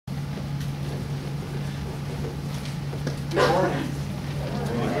Good morning.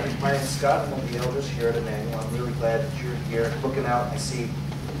 My name's Scott. I'm one of the elders here at Emmanuel. I'm really glad that you're here. Looking out, I see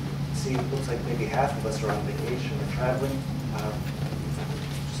it looks like maybe half of us are on vacation or traveling.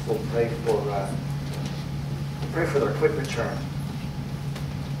 Just we'll pray for their quick return.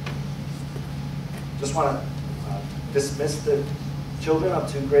 Just want to dismiss the children up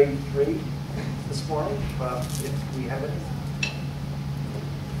to grade 3 this morning, if we have any.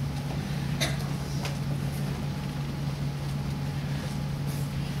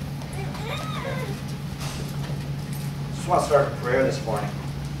 Just want to start with prayer this morning.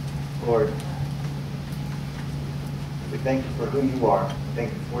 Lord, we thank you for who you are.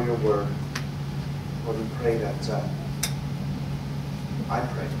 Thank you for your word. Lord, we pray that, I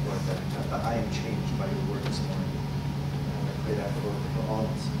pray, Lord, that I am changed by your word this morning. I pray that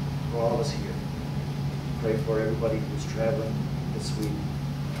for all of us here. Pray for everybody who's traveling this week,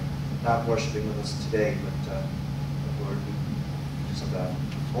 not worshiping with us today, but Lord, we just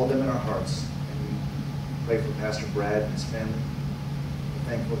hold them in our hearts. And we pray for Pastor Brad and his family. We're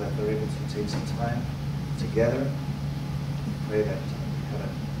thankful that they're able to take some time together. Pray that we had a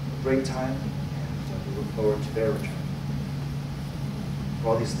great time, and we look forward to their return. For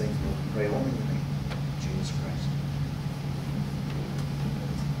all these things, Lord, we pray only in the name of Jesus Christ.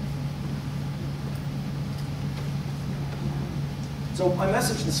 So my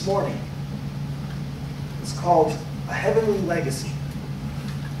message this morning is called A Heavenly Legacy.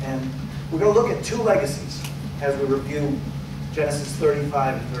 And we're going to look at 2 legacies as we review Genesis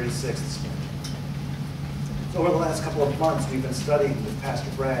 35 and 36 this morning. So over the last couple of months, we've been studying with Pastor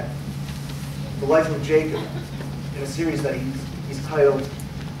Brad the life of Jacob in a series that he's titled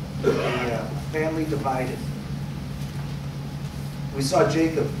A Family Divided. We saw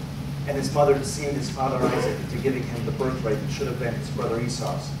Jacob and his mother deceived his father Isaac into giving him the birthright that should have been his brother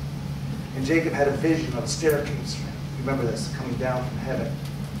Esau's. And Jacob had a vision of a staircase. You remember this, coming down from heaven.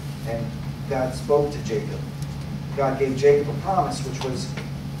 And God spoke to Jacob. God gave Jacob a promise, which was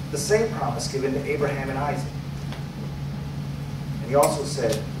the same promise given to Abraham and Isaac. And he also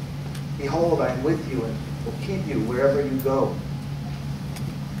said, "Behold, I am with you and will keep you wherever you go."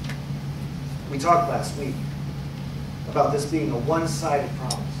 We talked last week about this being a one-sided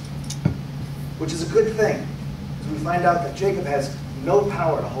promise, which is a good thing, because we find out that Jacob has no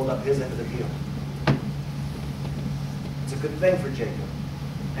power to hold up his end of the deal. It's a good thing for Jacob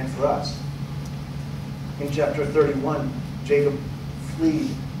and for us. In chapter 31, Jacob fled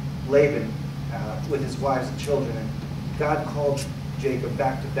Laban with his wives and children, and God called Jacob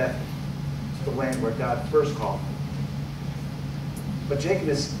back to Bethel, to the land where God first called him. But Jacob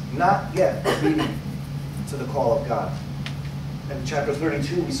is not yet obedient to the call of God. In chapter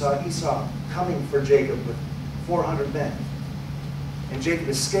 32, we saw Esau coming for Jacob with 400 men. And Jacob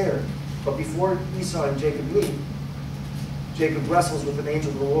is scared. But before Esau and Jacob meet, Jacob wrestles with an angel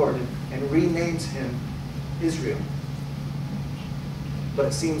of the Lord and renames him Israel. But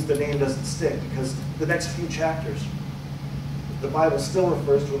it seems the name doesn't stick, because the next few chapters, the Bible still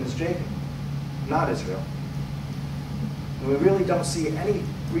refers to him as Jacob, not Israel. And we really don't see any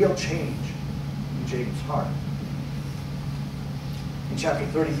real change in Jacob's heart. In chapter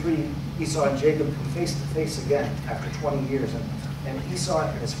 33, Esau and Jacob come face to face again after 20 years. And Esau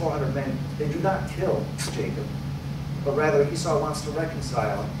and his 400 men, they do not kill Jacob, but rather Esau wants to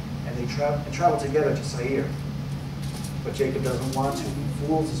reconcile, and they travel together to Seir. But Jacob doesn't want to. He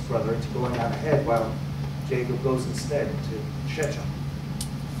fools his brother into going on ahead, while Jacob goes instead to Shechem.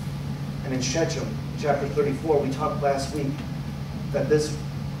 And in Shechem, chapter 34, we talked last week that this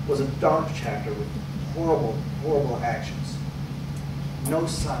was a dark chapter with horrible, horrible actions. No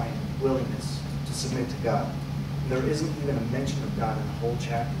sign of willingness to submit to God. There isn't even a mention of God in the whole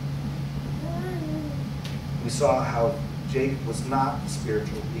chapter. We saw how Jacob was not the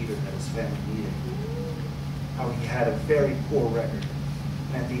spiritual leader that his family needed. How he had a very poor record.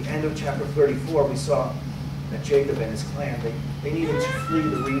 And at the end of chapter 34, we saw that Jacob and his clan, they needed to flee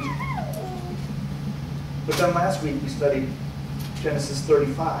the region. But then last week we studied Genesis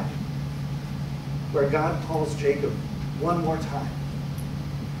 35, where God calls Jacob one more time.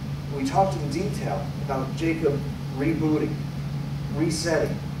 We talked in detail about Jacob rebooting,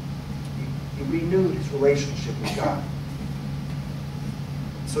 resetting. He renewed his relationship with God.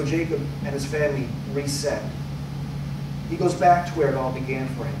 So Jacob and his family reset. He goes back to where it all began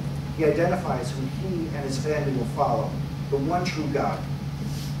for him. He identifies who he and his family will follow, the one true God,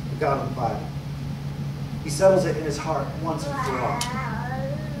 the God of the Bible. He settles it in his heart once and for all.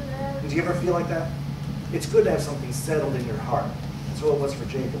 Did you ever feel like that? It's good to have something settled in your heart. That's what it was for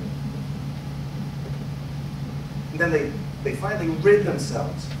Jacob. And then they finally rid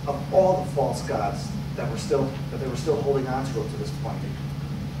themselves of all the false gods that they were still holding on to up to this point.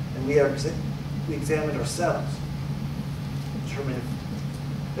 And we examined ourselves, determined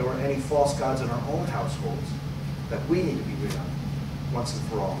if there were any false gods in our own households that we need to be rid of once and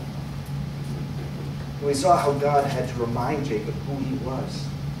for all. And we saw how God had to remind Jacob who he was.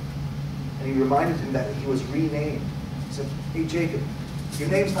 And he reminded him that he was renamed. He said, hey Jacob, your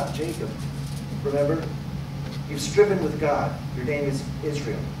name's not Jacob. Remember? You've striven with God. Your name is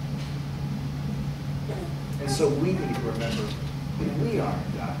Israel. And so we need to remember who we are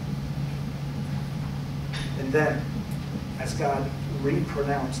in God. And then, as God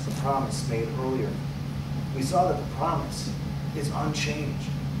repronounced the promise made earlier, we saw that the promise is unchanged.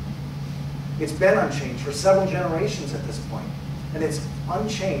 It's been unchanged for several generations at this point, and it's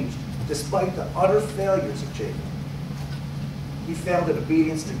unchanged despite the utter failures of Jacob. He failed in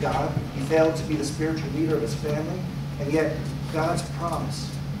obedience to God. He failed to be the spiritual leader of his family, and yet God's promise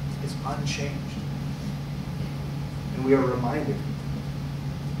is unchanged. And we are reminded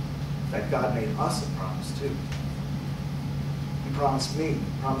that God made us a promise too. He promised me,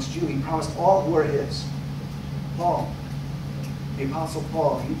 he promised you, he promised all who are his. Paul, the Apostle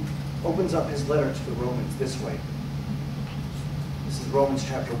Paul, he opens up his letter to the Romans this way. This is Romans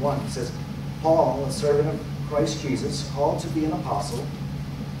chapter 1. He says, Paul, a servant of Christ Jesus, called to be an apostle,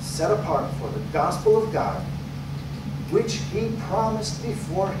 set apart for the gospel of God, which he promised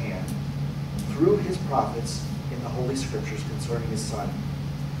beforehand through his prophets in the Holy Scriptures concerning his Son,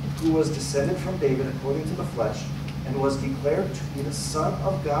 who was descended from David according to the flesh, and was declared to be the Son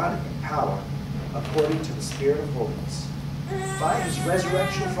of God in power, according to the Spirit of holiness, by his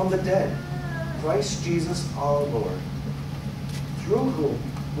resurrection from the dead, Christ Jesus our Lord, through whom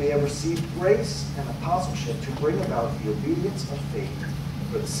we have received grace and apostleship to bring about the obedience of faith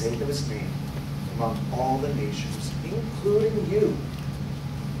for the sake of his name among all the nations, including you,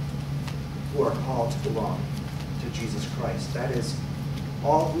 who are called to belong to Jesus Christ. That is,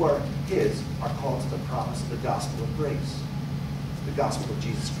 all who are his are called to the promise of the gospel of grace, the gospel of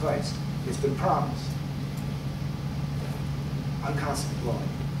Jesus Christ. It's been promised. I'm constantly blowing.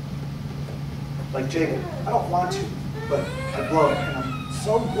 Like Jacob, I don't want to, but I blow it. And I'm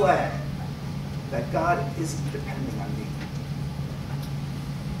so glad that God isn't depending on me.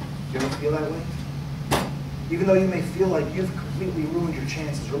 Do you ever feel that way? Even though you may feel like you've completely ruined your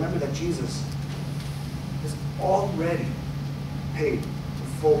chances, remember that Jesus has already paid the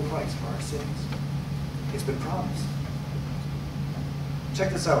full price for our sins. It's been promised.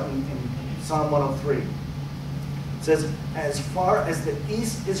 Check this out in Psalm 103. It says, as far as the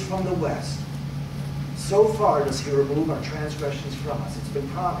east is from the west, so far does he remove our transgressions from us. It's been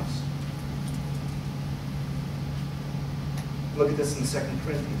promised. Look at this in 2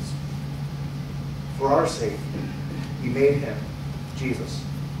 Corinthians. For our sake, he made him, Jesus,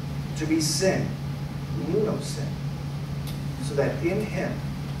 to be sin who knew no sin, so that in him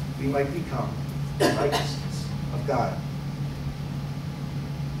we might become the righteousness of God.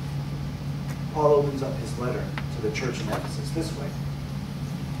 Paul opens up his letter to the church in Ephesus this way.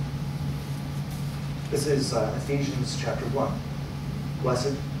 This is Ephesians chapter 1.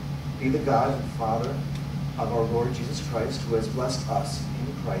 Blessed be the God and Father of our Lord Jesus Christ, who has blessed us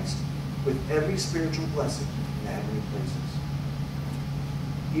in Christ with every spiritual blessing in the heavenly places,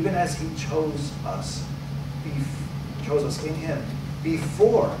 even as he chose us in him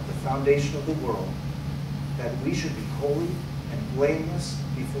before the foundation of the world, that we should be holy and blameless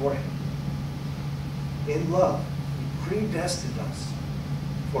before him. In love, he predestined us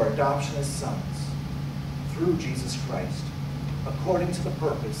for adoption as sons through Jesus Christ, according to the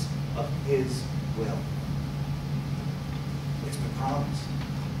purpose of his will. It's been promised.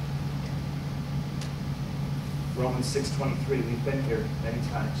 Romans 6:23, we've been here many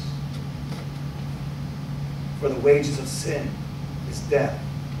times. For the wages of sin is death,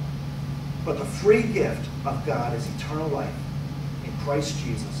 but the free gift of God is eternal life in Christ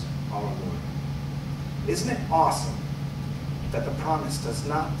Jesus our Lord. Isn't it awesome that the promise does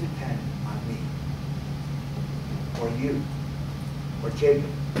not depend on me, or you, or Jacob?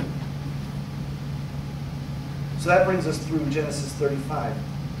 So that brings us through Genesis 35,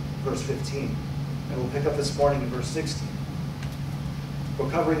 verse 15. And we'll pick up this morning in verse 16. We're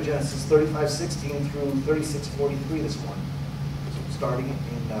covering Genesis 35:16 through 36:43 this morning. So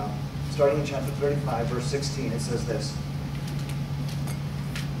starting in chapter 35, verse 16, it says this.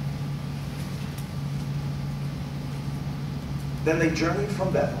 Then they journeyed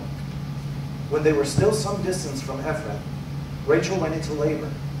from Bethel. When they were still some distance from Ephrath, Rachel went into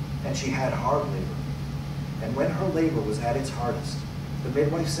labor, and she had hard labor. And when her labor was at its hardest, the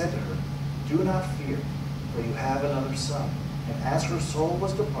midwife said to her, do not fear, for you have another son. And as her soul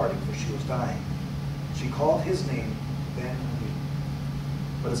was departing, for she was dying, She called his name Ben-Ami,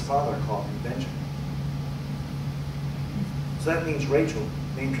 but his father called him Benjamin. So that means Rachel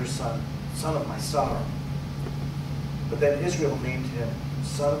named her son, son of my sorrow. But then Israel named him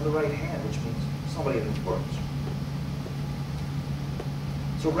son of the right hand, which means somebody of importance.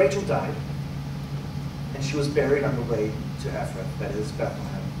 So Rachel died, and she was buried on the way to Ephrath, that is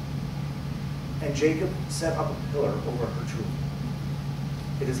Bethlehem. And Jacob set up a pillar over her tomb.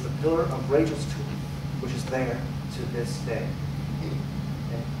 It is the pillar of Rachel's tomb, which is there to this day.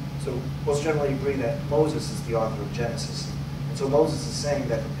 And so most generally agree that Moses is the author of Genesis. And so Moses is saying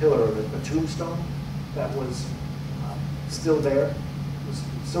that the pillar, or the tombstone, that was still there, was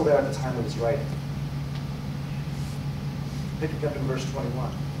still there at the time of his writing. Picking up in verse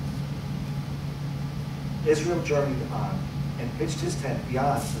 21. Israel journeyed on and pitched his tent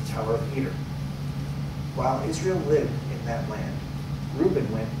beyond the Tower of Eder. While Israel lived in that land,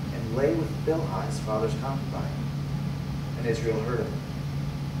 Reuben went and lay with Bilhah, his father's concubine, and Israel heard of it.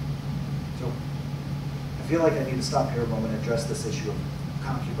 So I feel like I need to stop here a moment and address this issue of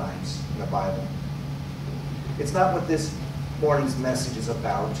concubines in the Bible. It's not what this morning's message is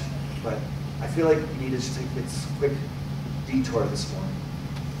about, but I feel like we need to just take this quick detour this morning.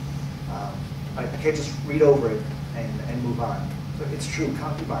 I can't just read over it and move on. So it's true,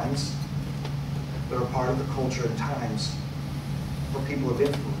 concubines, they're a part of the culture and times for people of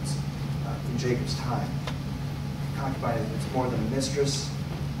influence in Jacob's time. Concubine is more than a mistress,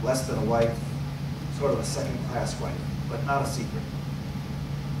 less than a wife, sort of a second-class wife, but not a secret.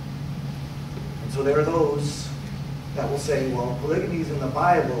 And so there are those that will say, well, polygamy is in the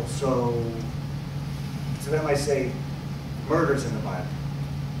Bible, so to them I say, murder's in the Bible.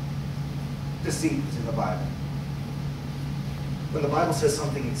 Deceit is in the Bible. When the Bible says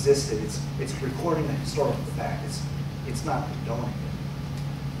something existed, it's recording a historical fact. It's not condoning it.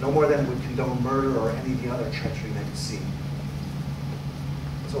 No more than it would condone murder or any of the other treachery that you see.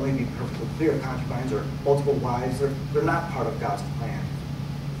 So let me be perfectly clear, concubines or multiple wives, they're not part of God's plan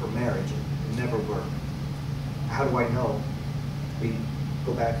for marriage. It never were. How do I know? We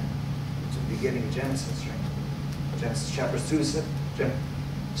go back to the beginning of Genesis, right? Genesis chapter 2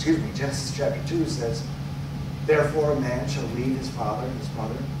 says, therefore a man shall leave his father and his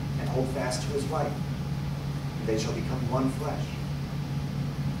mother and hold fast to his wife, and they shall become one flesh.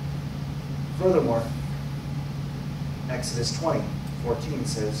 Furthermore, Exodus 20:14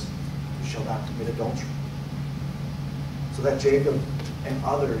 says, you shall not commit adultery. So that Jacob and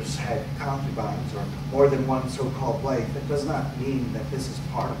others had concubines or more than one so-called wife, it does not mean that this is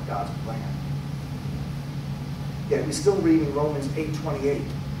part of God's plan. Yet we still read in Romans 8:28.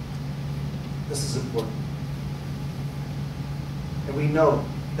 This is important. And we know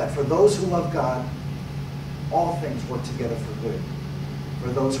that for those who love God, all things work together for good, for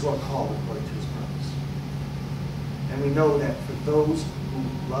those who are called according to his purpose. And we know that for those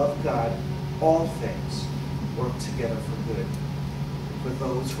who love God, all things work together for good, for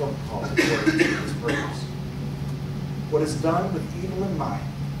those who are called according to his purpose. What is done with evil in mind,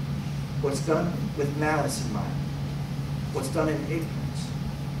 what's done with malice in mind, what's done in ignorance,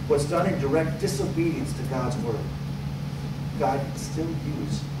 what's done in direct disobedience to God's word, God can still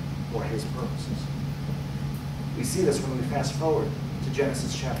use for his purposes. We see this when we fast forward to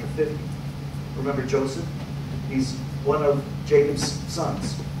Genesis chapter 50. Remember Joseph? He's one of Jacob's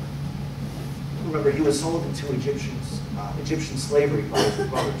sons. Remember, he was sold into Egyptian slavery by his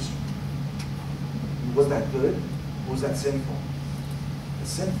brothers. Was that good? Or was that sinful?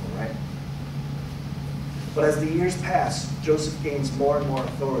 It's sinful, right? But as the years pass, Joseph gains more and more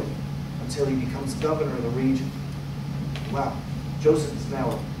authority until he becomes governor of the region. Wow, Joseph is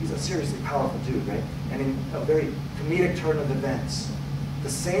now, he's a seriously powerful dude, right? And in a very comedic turn of events, the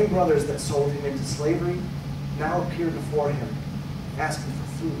same brothers that sold him into slavery now appear before him asking for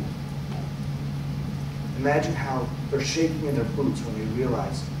food. Imagine how they're shaking in their boots when they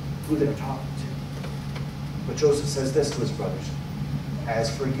realize who they're talking to. But Joseph says this to his brothers,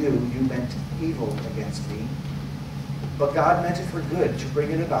 as for you, you meant evil against me, but God meant it for good to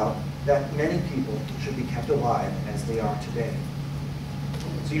bring it about that many people should be kept alive as they are today.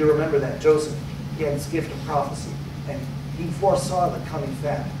 So you remember that Joseph, he had this gift of prophecy, and he foresaw the coming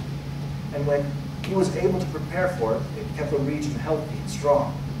famine. And when he was able to prepare for it, it kept the region healthy and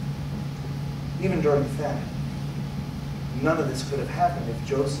strong, even during the famine. None of this could have happened if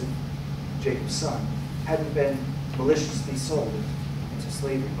Joseph, Jacob's son, hadn't been maliciously sold into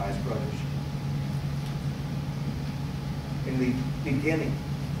slavery by his brothers. In the beginning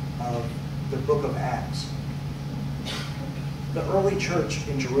of the book of Acts, the early church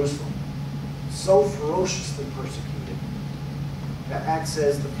in Jerusalem, so ferociously persecuted, that Acts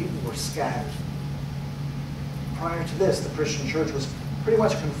says the people were scattered. prior to this, the Christian church was pretty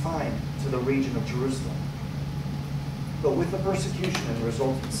much confined to the region of Jerusalem. But with the persecution and the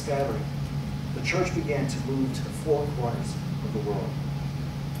resultant scattering, the church began to move to the four corners of the world.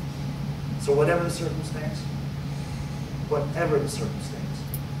 So whatever the circumstance,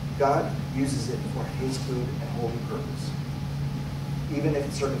 God uses it for his good and holy purpose. Even if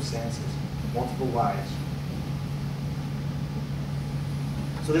the circumstances multiple lives.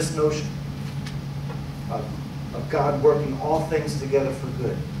 So this notion of God working all things together for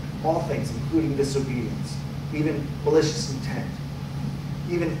good, all things including disobedience, even malicious intent,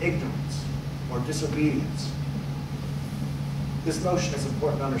 even ignorance or disobedience. This notion is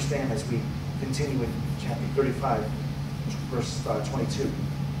important to understand as we continue with chapter 35, verse 22.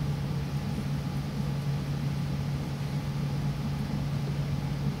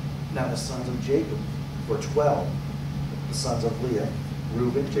 Now the sons of Jacob were 12, the sons of Leah,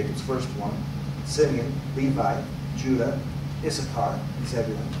 Reuben, Jacob's firstborn, Simeon, Levi, Judah, Issachar, and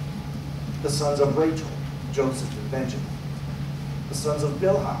Zebulun. The sons of Rachel, Joseph and Benjamin. The sons of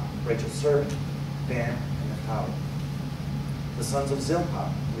Bilhah, Rachel's servant, Dan and Naphtali. The sons of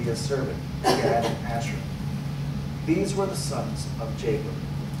Zilpah, Leah's servant, Gad and Asher. These were the sons of Jacob,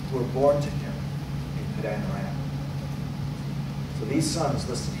 who were born to him in Padan Aram. So these sons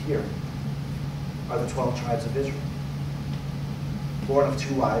listed here are the 12 tribes of Israel, born of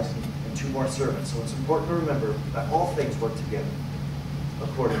 2 wives and 2 more servants. So it's important to remember that all things work together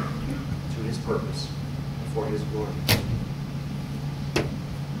according to his purpose and for his glory.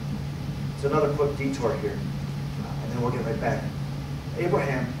 So another quick detour here, and then we'll get right back.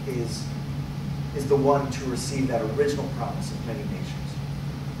 Abraham is the one to receive that original promise of many nations.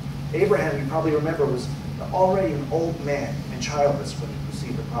 Abraham, you probably remember, was already an old man and childless when he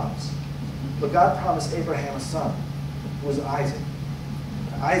received the promise. But God promised Abraham a son, who was Isaac.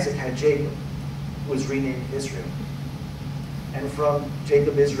 Isaac had Jacob, who was renamed Israel. And from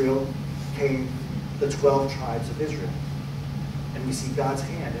Jacob, Israel, came the 12 tribes of Israel. And we see God's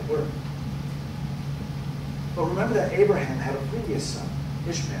hand at work. But remember that Abraham had a previous son,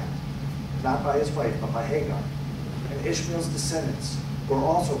 Ishmael, not by his wife, but by Hagar. And Ishmael's descendants were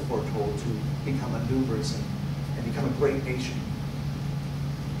also foretold to become a numerous and become a great nation.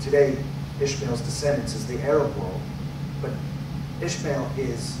 Today, Ishmael's descendants is the Arab world, but Ishmael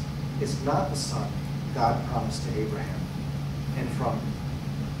is not the son God promised to Abraham, and from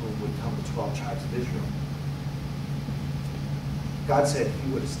whom would come the 12 tribes of Israel. God said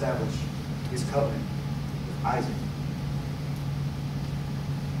he would establish his covenant with Isaac.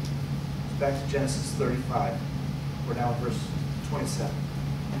 Back to Genesis 35. We're now in verse 27.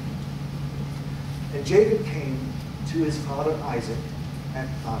 And Jacob came to his father Isaac at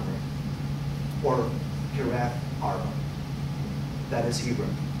Mamre, or Kiriath Arba, that is Hebron,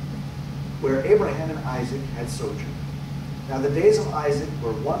 where Abraham and Isaac had sojourned. Now the days of Isaac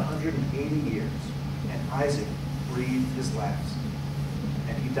were 180 years, and Isaac breathed his last.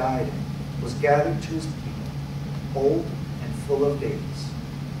 And he died and was gathered to his people, old and full of days.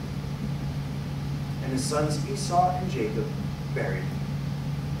 And his sons Esau and Jacob buried him.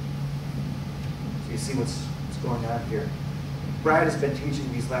 So you see what's going on here. Brad has been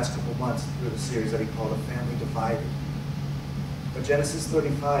teaching these last couple months through the series that he called A Family Divided. But Genesis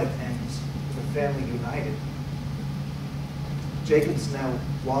 35 ends with a family united. Jacob is now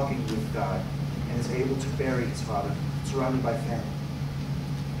walking with God and is able to bury his father, surrounded by family.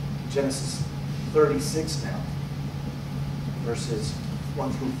 Genesis 36 now, verses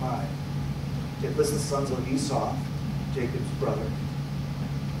 1 through 5. It lists the sons of Esau, Jacob's brother.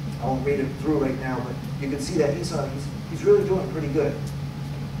 I won't read it through right now, but you can see that Esau, he's really doing pretty good.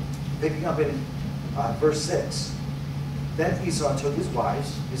 Picking up in verse 6. Then Esau took his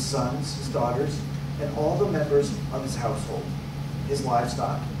wives, his sons, his daughters, and all the members of his household, his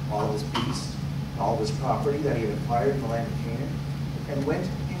livestock, all of his beasts, all of his property that he had acquired in the land of Canaan, and went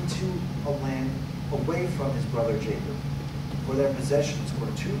into a land away from his brother Jacob, for their possessions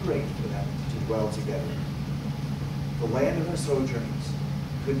were too great for them to dwell together. The land of their sojournings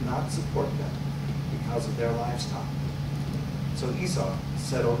could not support them because of their livestock. So Esau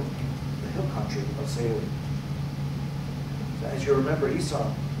settled in the hill country of Seir. So as you remember,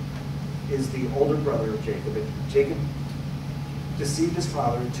 Esau is the older brother of Jacob, and Jacob deceived his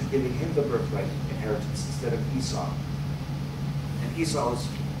father into giving him the birthright inheritance instead of Esau. And Esau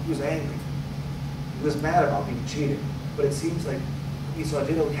was angry. He was mad about being cheated, but it seems like Esau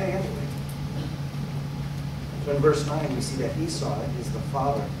did okay anyway. So in verse 9, we see that Esau is the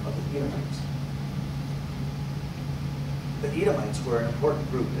father of the Edomites. The Edomites were an important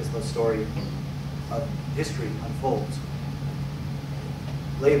group as the story of history unfolds.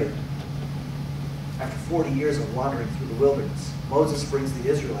 Later, After 40 years of wandering through the wilderness, Moses brings the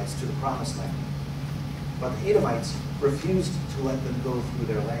Israelites to the promised land. But the Edomites refused to let them go through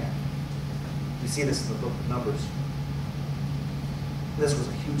their land. We see this in the book of Numbers. This was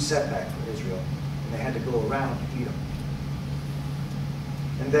a huge setback for Israel, and they had to go around Edom.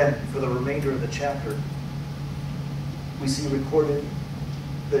 And then, for the remainder of the chapter, we see recorded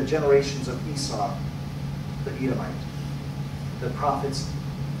the generations of Esau, the Edomite. The prophets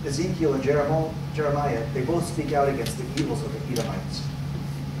Ezekiel and Jeremiah, they both speak out against the evils of the Edomites,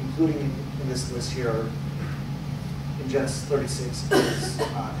 including in this list here in Genesis 36 is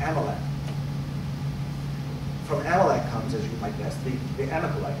Amalek. From Amalek comes, as you might guess, the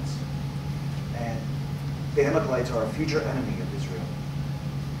Amalekites. And the Amalekites are a future enemy of Israel.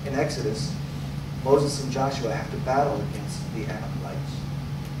 In Exodus, Moses and Joshua have to battle against the Amalekites.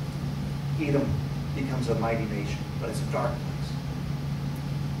 Edom becomes a mighty nation, but it's a dark place.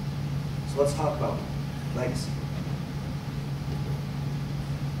 So let's talk about legacy.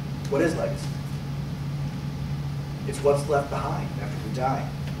 What is legacy? It's what's left behind after we die.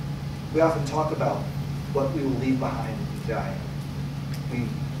 We often talk about what we will leave behind when we die. We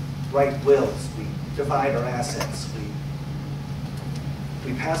write wills, we divide our assets,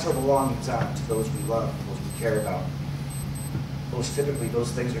 we pass our belongings on to those we love, those we care about. Most typically,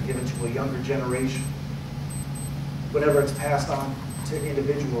 those things are given to a younger generation. Whenever it's passed on to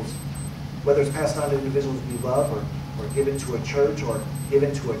individuals, whether it's passed on to individuals we love or given to a church or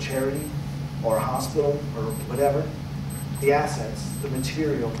given to a charity or a hospital or whatever, the assets, the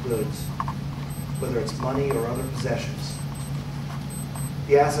material goods, whether it's money or other possessions,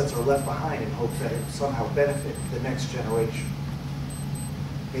 the assets are left behind in hopes that it will somehow benefit the next generation,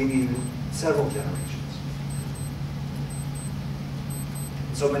 maybe even several generations.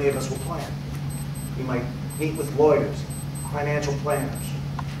 And so many of us will plan. We might meet with lawyers, financial planners.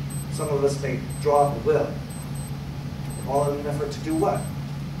 Some of us may draw up a will, all in an effort to do what?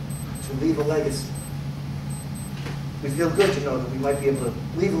 To leave a legacy. We feel good to know that we might be able to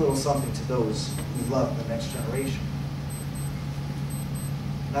leave a little something to those we love, the next generation.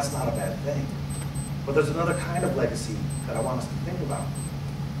 And that's not a bad thing. But there's another kind of legacy that I want us to think about.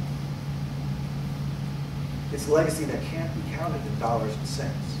 It's a legacy that can't be counted in dollars and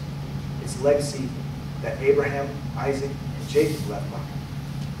cents. It's a legacy that Abraham, Isaac, and Jacob left behind.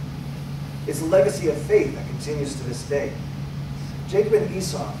 It's a legacy of faith that continues to this day. Jacob and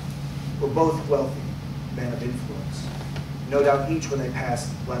Esau were both wealthy men of influence. No doubt each, when they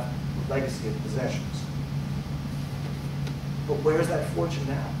passed, left a legacy of possessions. But where's that fortune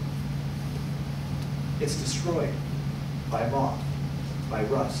now? It's destroyed by moth, by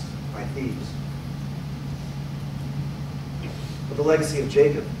rust, by thieves. But the legacy of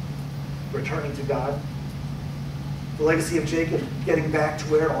Jacob, returning to God, the legacy of Jacob getting back to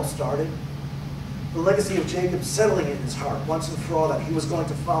where it all started, the legacy of Jacob settling in his heart once and for all that he was going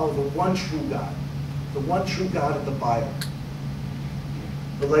to follow the one true God of the Bible.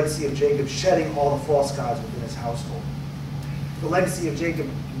 The legacy of Jacob shedding all the false gods within his household. The legacy of Jacob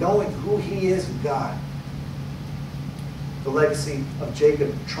knowing who he is in God. The legacy of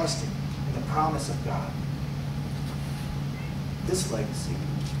Jacob trusting in the promise of God. This legacy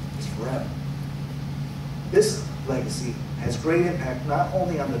is forever. This legacy has great impact not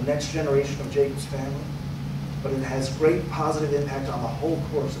only on the next generation of Jacob's family, but it has great positive impact on the whole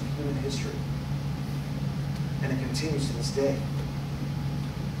course of human history. And it continues to this day.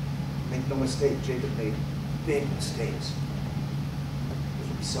 Make no mistake, Jacob made big mistakes.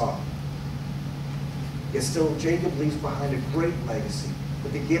 As we saw. Yet still, Jacob leaves behind a great legacy, the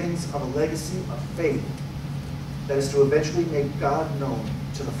beginnings of a legacy of faith that is to eventually make God known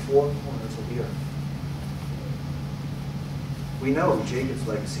to the four corners of the earth. We know Jacob's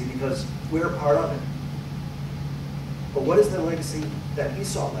legacy because we're a part of it. But what is the legacy that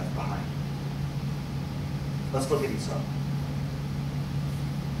Esau left behind? Let's look at Esau.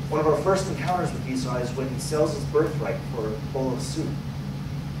 One of our first encounters with Esau is when he sells his birthright for a bowl of soup.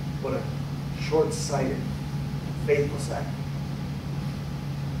 What a short-sighted, faithless act.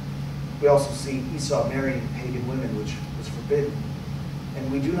 We also see Esau marrying pagan women, which was forbidden.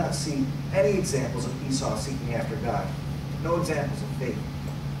 And we do not see any examples of Esau seeking after God. No examples of faith.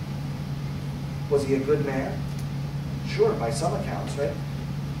 Was he a good man? Sure, by some accounts, right?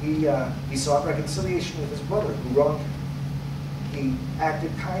 He sought reconciliation with his brother who wronged him. He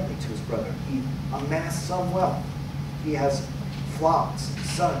acted kindly to his brother. He amassed some wealth. He has flocks,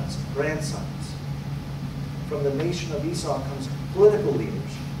 sons, grandsons. From the nation of Esau comes political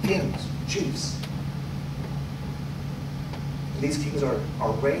leaders, kings, chiefs. And these kings are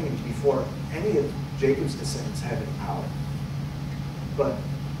reigning before any of Jacob's descendants have any power. But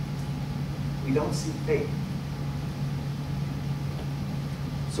we we don't see faith.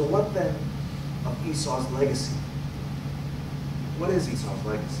 So what then of Esau's legacy? What is Esau's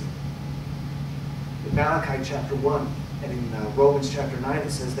legacy? In Malachi chapter 1 and in Romans chapter 9,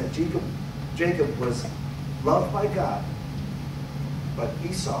 it says that Jacob was loved by God, but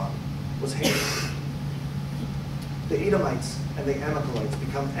Esau was hated. The Edomites and the Amalekites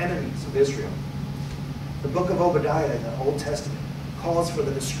become enemies of Israel. The book of Obadiah in the Old Testament calls for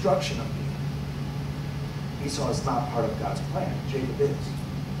the destruction of Edom. Esau is not part of God's plan. Jacob is.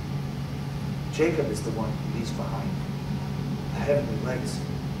 Jacob is the one who leaves behind a heavenly legacy.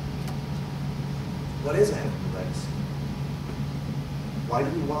 What is a heavenly legacy? Why do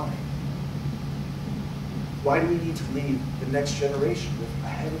we want it? Why do we need to leave the next generation with a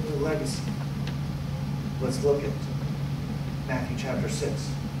heavenly legacy? Let's look at Matthew chapter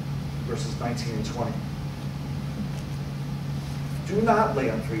 6, verses 19 and 20. Do not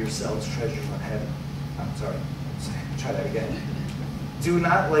lay up for yourselves treasures on heaven. I'm sorry, try that again. Do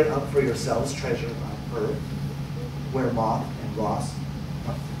not lay up for yourselves treasures on earth, where moth and rust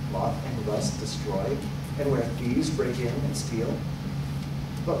destroy, and where thieves break in and steal.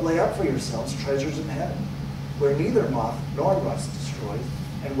 But lay up for yourselves treasures in heaven, where neither moth nor rust destroys,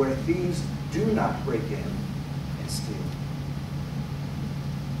 and where thieves do not break in and steal.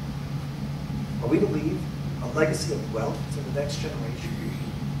 Are we to leave a legacy of wealth to the next generation?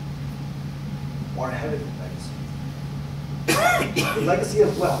 Or a heavenly legacy? The legacy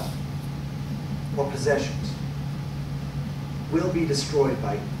of wealth or possessions will be destroyed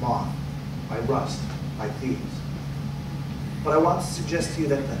by moth, by rust, by thieves. But I want to suggest to you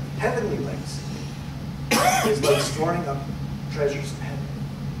that the heavenly legacy is like storing up treasures in heaven.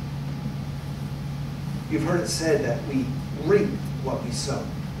 You've heard it said that we reap what we sow.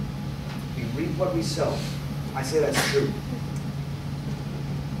 We reap what we sow. I say that's true.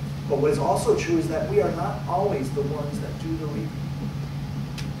 But what is also true is that we are not always the ones that do the reaping.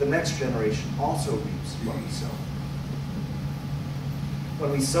 The next generation also reaps what we sow.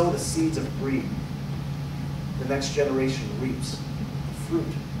 When we sow the seeds of greed, the next generation reaps the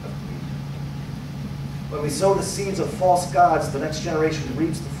fruit of greed. When we sow the seeds of false gods, the next generation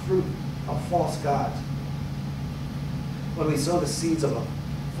reaps the fruit of false gods. When we sow the seeds of a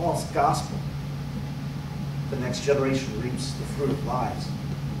false gospel, the next generation reaps the fruit of lies.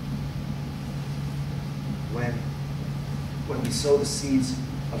 When we sow the seeds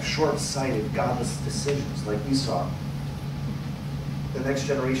of short-sighted, godless decisions like Esau, the next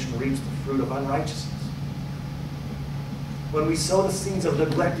generation reaps the fruit of unrighteousness. When we sow the seeds of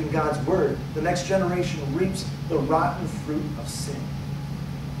neglecting God's word, the next generation reaps the rotten fruit of sin.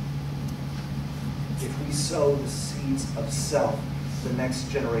 If we sow the seeds of self, the next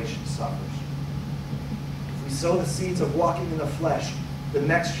generation suffers. If we sow the seeds of walking in the flesh, the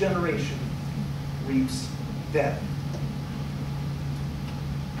next generation reaps death.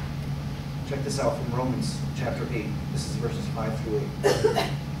 Check this out from Romans chapter 8. This is verses 5 through 8.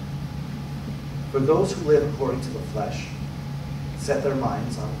 For those who live according to the flesh set their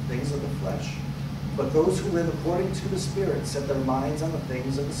minds on the things of the flesh, but those who live according to the Spirit set their minds on the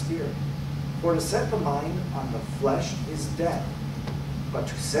things of the Spirit. For to set the mind on the flesh is death, but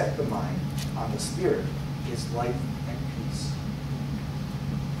to set the mind on the Spirit is life and peace.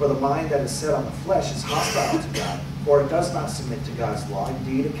 For the mind that is set on the flesh is hostile to God, for it does not submit to God's law.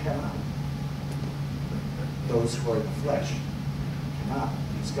 Indeed, it cannot. Those who are in the flesh cannot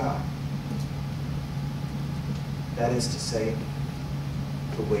please God. That is to say,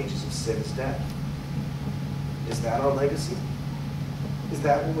 the wages of sin is death. Is that our legacy? Is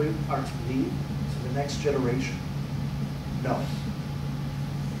that what we are to leave to the next generation? No.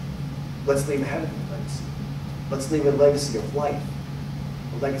 Let's leave a heavenly legacy. Let's leave a legacy of life,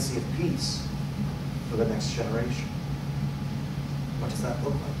 a legacy of peace for the next generation. What does that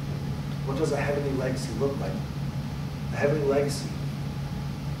look like? What does a heavenly legacy look like? A heavenly legacy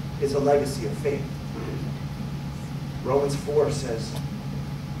is a legacy of faith. Romans 4 says,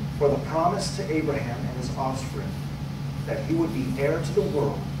 for the promise to Abraham and his offspring that he would be heir to the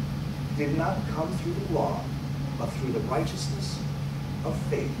world did not come through the law, but through the righteousness of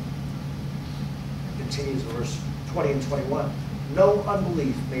faith. It continues in verse 20 and 21. No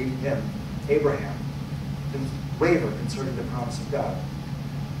unbelief made him, Abraham, waver concerning the promise of God.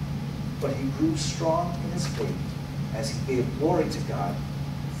 But he grew strong in his faith as he gave glory to God,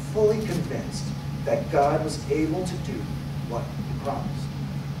 fully convinced that God was able to do what he promised.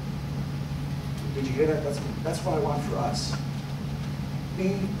 Did you hear that? That's what I want for us.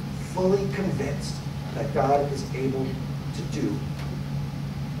 Be fully convinced that God is able to do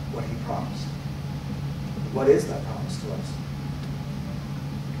what he promised. What is that promise to us?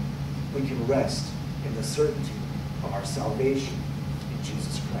 we can rest in the certainty of our salvation in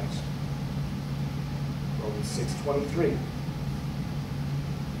Jesus Christ. Romans 6:23.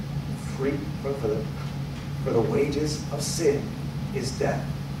 For the wages of sin is death,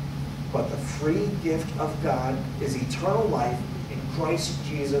 but the free gift of God is eternal life in Christ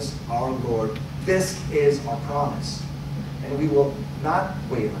Jesus our Lord. This is our promise. And we will not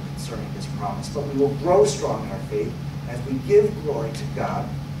waver concerning this promise, but we will grow strong in our faith as we give glory to God,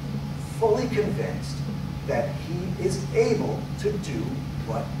 fully convinced that he is able to do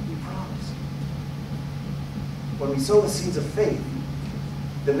what he promised. When we sow the seeds of faith,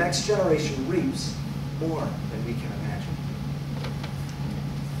 the next generation reaps more than we can imagine.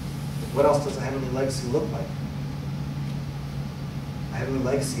 What else does a heavenly legacy look like? A heavenly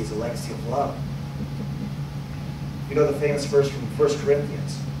legacy is a legacy of love. You know the famous verse from 1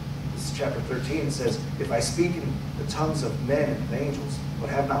 Corinthians. This is chapter 13. It says, if I speak in the tongues of men and of angels, but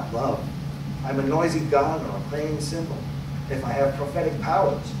have not love, I'm a noisy gong or a clanging cymbal. If I have prophetic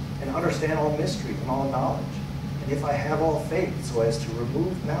powers and understand all mysteries and all knowledge, and if I have all faith so as to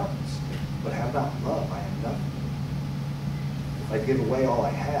remove mountains, but have not love, I am nothing. If I give away all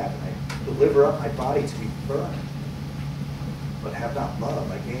I have, and I deliver up my body to be burned, but have not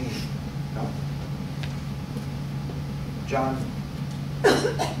love, I gain nothing. John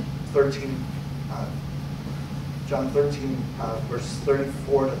 13, verses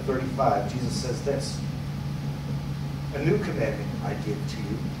 34 to 35, Jesus says this, a new commandment I give to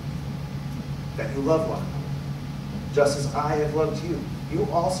you, that you love one another. Just as I have loved you, you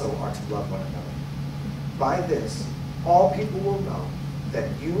also are to love one another. By this, all people will know that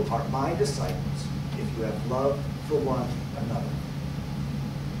you are my disciples, if you have love for one another.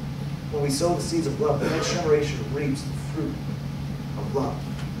 When we sow the seeds of love, the next generation reaps the fruit of love.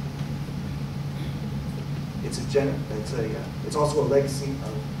 It's also a legacy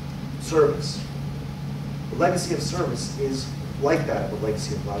of service. The legacy of service is like that of the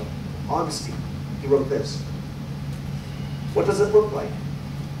legacy of love. Augustine, he wrote this. What does it look like?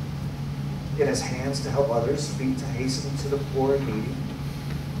 It has hands to help others, feet to hasten to the poor and needy,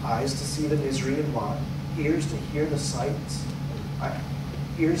 eyes to see the misery and want, ears to hear the sights,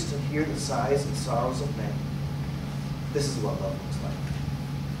 ears to hear the sighs and sorrows of men. This is what love looks like.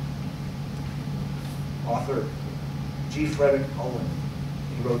 Author G. Frederick Owen,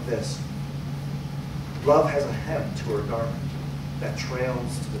 he wrote this. Love has a hem to her garment that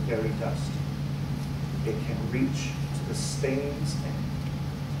trails to the very dust. It can reach to the stains and...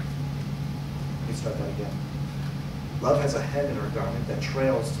 Let me start that again. Love has a hem in her garment that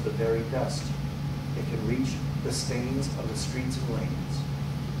trails to the very dust. It can reach the stains of the streets and lanes.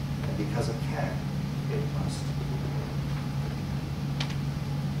 And because it can, it must.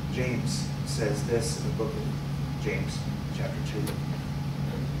 James says this in the book of James, chapter 2.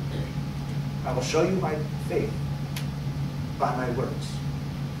 I will show you my faith by my works.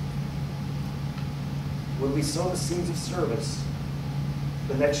 When we sow the seeds of service,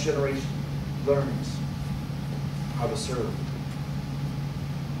 the next generation learns how to serve.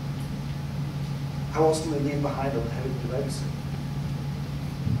 How else do we leave behind a heavenly legacy?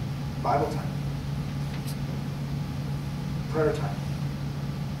 Bible time. Prayer time.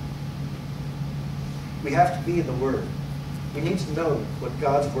 We have to be in the Word. We need to know what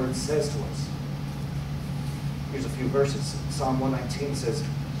God's Word says to us. Here's a few verses. Psalm 119 says,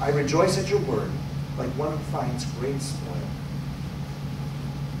 I rejoice at your word, like one who finds great spoil.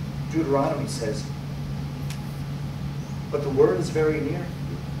 Deuteronomy says, but the word is very near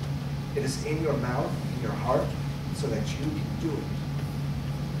you. It is in your mouth, in your heart, so that you can do it.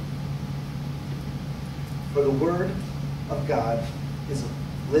 For the word of God is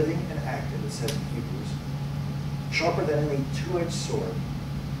living and active, it says in Hebrews, sharper than any two-edged sword,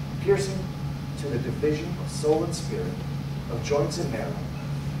 piercing to the division of soul and spirit, of joints and marrow,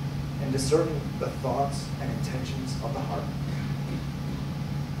 and discerning the thoughts and intentions of the heart.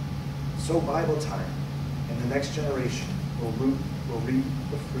 So Bible time and the next generation will reap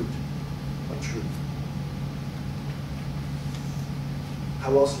the fruit of truth.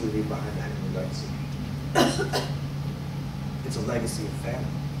 How else do we leave behind a heavenly legacy? It's a legacy of family.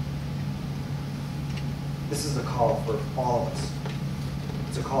 This is a call for all of us.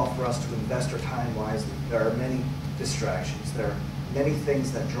 It's a call for us to invest our time wisely. There are many distractions. There are many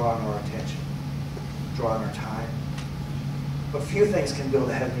things that draw on our attention, draw on our time. But few things can build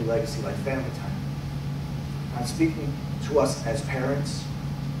a heavenly legacy like family time. I'm speaking to us as parents,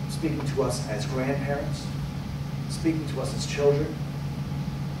 speaking to us as grandparents, speaking to us as children.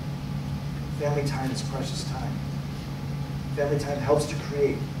 Family time is precious time. Family time helps to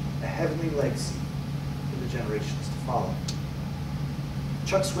create a heavenly legacy for the generations to follow.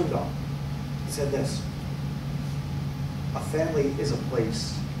 Chuck Swindoll He said this: a family is a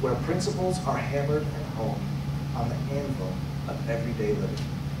place where principles are hammered and honed on the anvil of everyday living.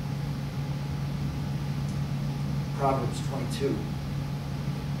 Proverbs 22.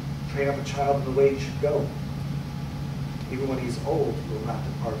 Train up a child in the way he should go. Even when he is old, he will not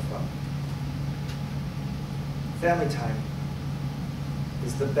depart from. Family time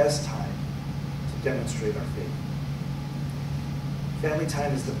is the best time to demonstrate our faith. Family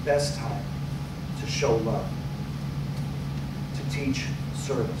time is the best time to show love, to teach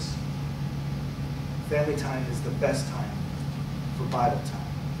service. Family time is the best time for Bible time,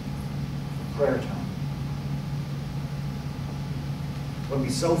 for prayer time. When we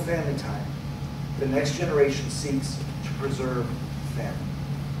sow family time, the next generation seeks to preserve family.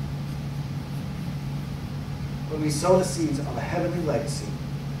 When we sow the seeds of a heavenly legacy,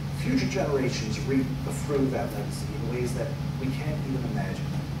 future generations reap the fruit of that legacy in ways that we can't even imagine.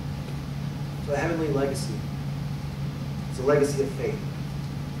 So a heavenly legacy is a legacy of faith.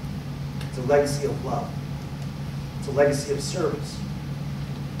 It's a legacy of love. It's a legacy of service.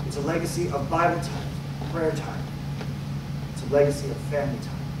 It's a legacy of Bible time, prayer time. It's a legacy of family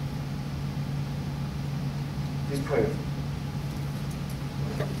time. Please pray with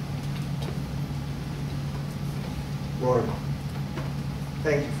me. Lord,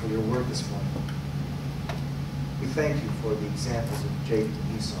 thank you for your word this morning. We thank you for the examples of Jacob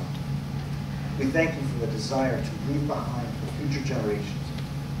and Esau. We thank you for the desire to leave behind for future generations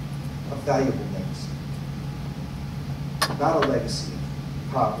a valuable legacy. Not a legacy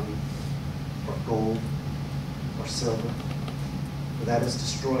of property or gold or silver, for that is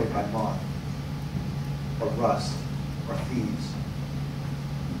destroyed by moth or rust or thieves.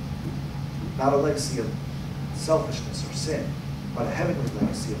 Not a legacy of selfishness or sin, but a heavenly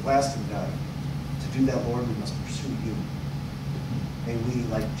legacy of lasting value. To do that, Lord, we must pursue you. May we,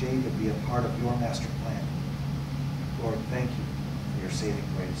 like Jacob, be a part of your master plan. Lord, thank you for your saving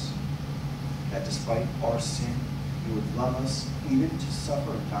grace, that despite our sin, you would love us even to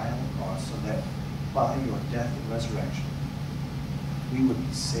suffer and die on the cross, so that by your death and resurrection, we would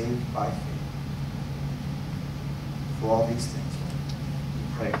be saved by faith. For all these things, Lord, we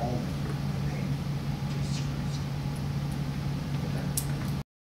pray only